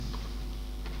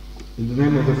In the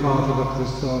name of the Father, of the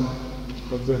Son,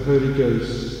 of the Holy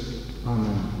Ghost.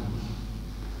 Amen.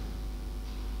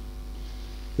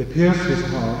 They pierced his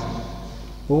heart,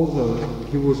 although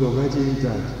he was already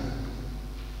dead.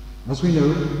 As we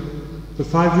know, the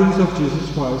 5 wounds of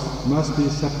Jesus Christ must be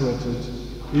separated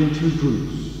into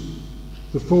groups.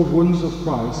 The 4 wounds of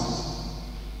Christ,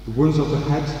 the wounds of the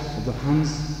head, of the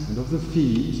hands, and of the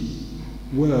feet,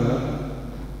 were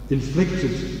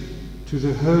inflicted to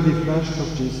the holy flesh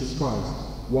of Jesus Christ,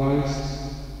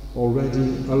 whilst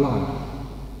already alive.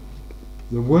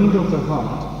 The wound of the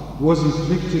heart was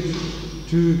inflicted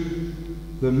to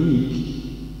the meek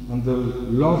and the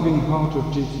loving heart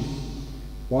of Jesus,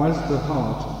 whilst the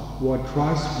heart where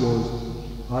Christ was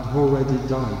had already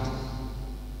died.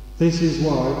 This is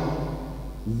why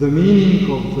the meaning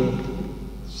of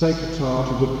the Sacred Heart,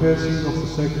 of the piercing of the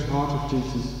Sacred Heart of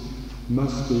Jesus,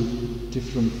 must be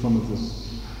different from others.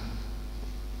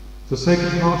 The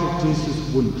Sacred Heart of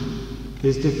Jesus' wound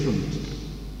is different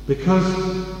because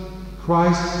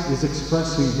Christ is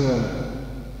expressing there,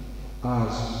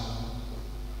 as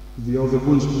the other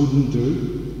wounds wouldn't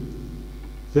do,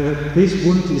 that this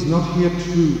wound is not here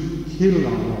to kill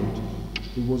our Lord,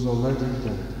 he was already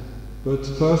dead, but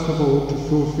first of all to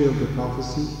fulfill the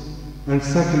prophecy, and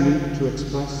secondly to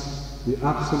express the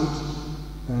absolute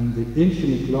and the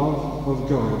infinite love of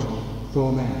God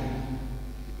for man.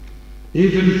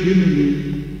 Even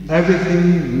humanly,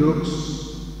 everything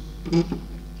looks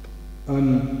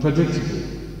unpredictable.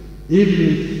 Even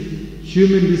if,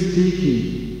 humanly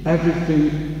speaking,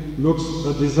 everything looks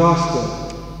a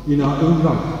disaster in our own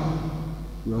life,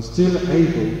 we are still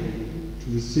able to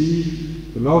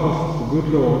receive the love of the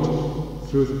good Lord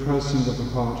through the piercing of the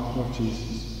heart of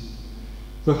Jesus.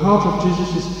 The heart of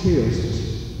Jesus is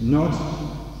pierced not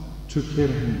to kill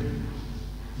him,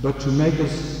 but to make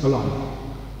us alive.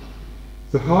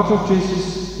 The heart of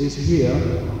Jesus is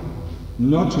here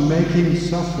not to make him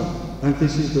suffer, and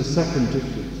this is the second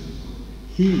difference.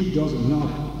 He does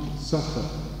not suffer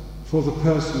for the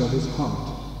person of his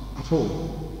heart at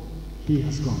all. He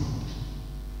has gone.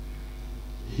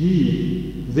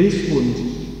 This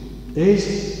wound,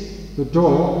 is the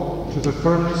door to the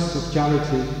furnace of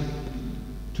charity,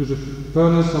 to the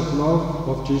furnace of love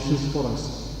of Jesus for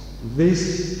us.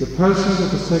 The person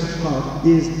of the Sacred Heart,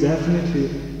 is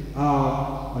definitely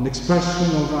an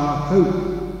expression of our hope.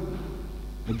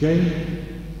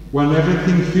 Again, when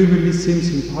everything humanly seems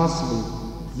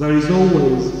impossible, there is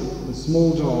always a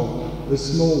small door, a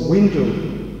small window,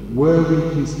 where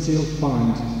we can still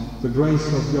find the grace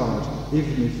of God,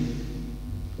 even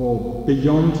if, or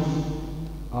beyond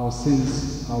our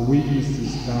sins, our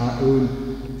weaknesses, our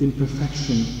own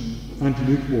imperfection and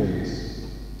lukewarmness.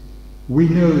 We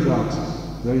know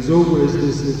that there is always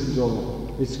this little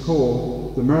door. It's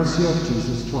called the mercy of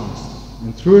Jesus Christ,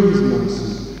 and through his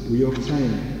mercy we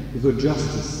obtain the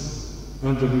justice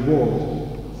and the reward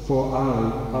for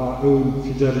our own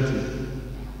fidelity.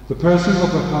 The person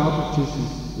of the heart of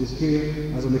Jesus is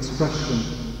here as an expression,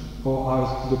 or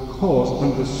as the cause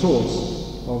and the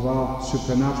source of our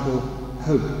supernatural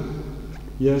hope.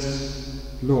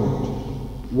 Yes, Lord,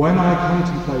 when I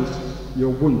contemplate your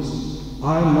wounds,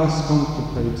 I must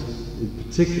contemplate in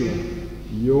particular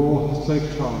your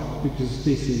Sacred Heart, because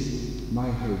this is my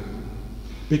hope.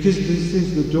 Because this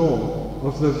is the door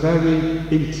of the very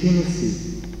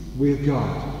intimacy with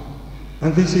God.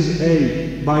 And this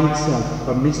is by itself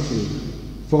a mystery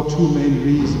for 2 main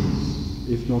reasons,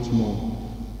 if not more.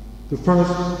 The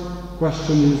first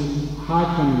question is,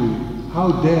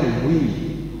 how dare we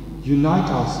unite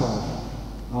ourselves,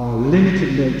 our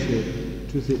limited nature,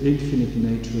 to the infinite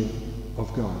nature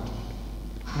of God?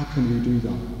 How can we do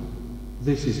that?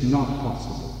 This is not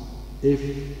possible if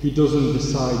he doesn't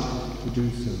decide to do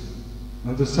so.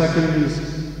 And the second is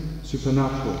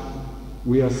supernatural.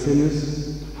 We are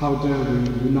sinners. How dare we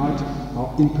unite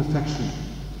our imperfection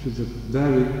to the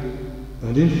very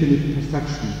and infinite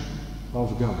perfection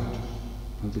of God?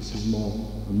 And this is more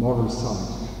a moral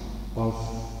side of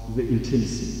the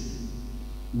intimacy.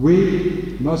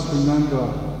 We must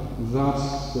remember that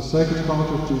the Sacred Heart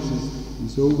of Jesus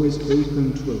is always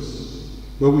open to us,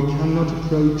 but we cannot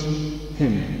approach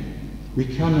him. We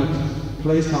cannot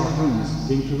place our hands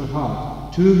into the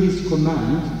heart to his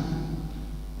command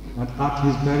and at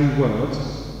his very word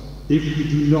if we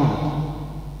do not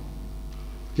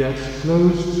get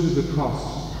close to the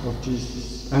cross of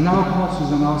Jesus. And our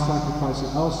crosses and our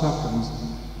sacrifices, our sufferings,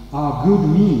 are good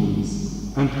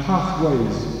means and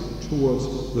pathways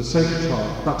towards the Sacred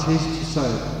Heart. That is to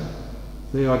say,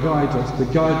 they guide us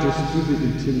to the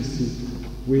intimacy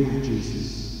with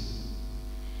Jesus.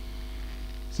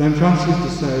 St. Francis de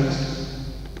Sales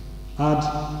had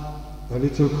a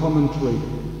little commentary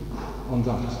on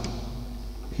that.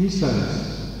 He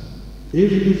says,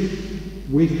 even if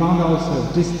we found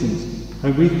ourselves distant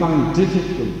and we find it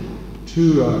difficult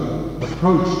to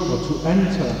approach or to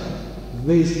enter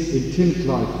this intimate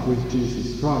life with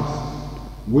Jesus Christ,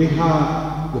 we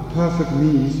have the perfect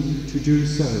means to do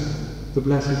so, the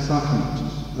Blessed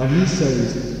Sacrament. And he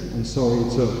says, and sorry,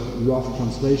 it's a rough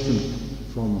translation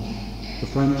from the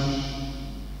French,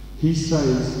 he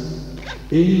says,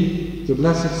 in the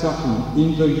Blessed Sacrament,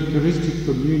 in the Eucharistic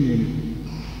communion,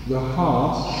 the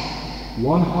hearts,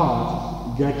 one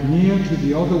heart, get near to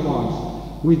the other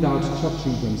one without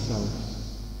touching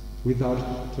themselves.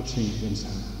 Without touching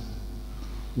themselves.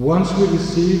 Once we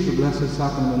receive the Blessed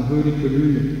Sacrament and Holy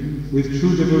Communion with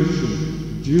true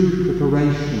devotion, due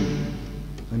preparation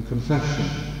and confession,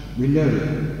 we know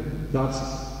that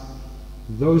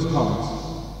those hearts,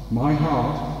 my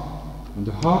heart and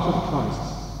the heart of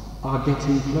Christ, are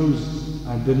getting close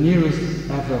and the nearest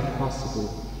ever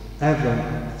possible,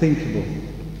 ever thinkable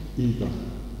either.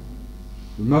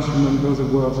 We must remember the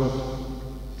words of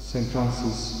St.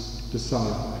 Francis de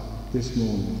Sales this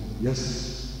morning.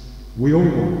 Yes, we all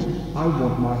want, I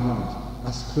want my heart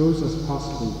as close as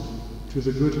possible to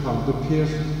the good heart, the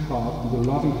pierced heart, and the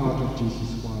loving heart of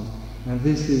Jesus Christ. And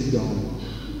this is done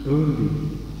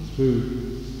only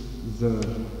through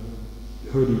the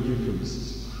Holy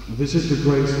Eucharist. And this is the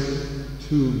grace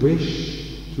to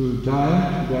wish to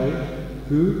die today,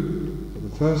 who, for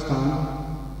the first time,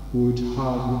 would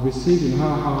receive in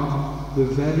her heart the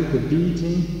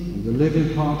beating and the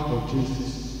living heart of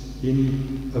Jesus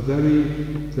in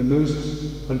the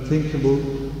most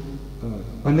unthinkable,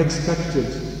 unexpected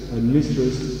and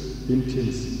mysterious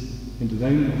intimacy. In the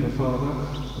name of the Father,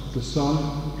 of the Son,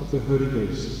 of the Holy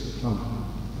Ghost. Amen.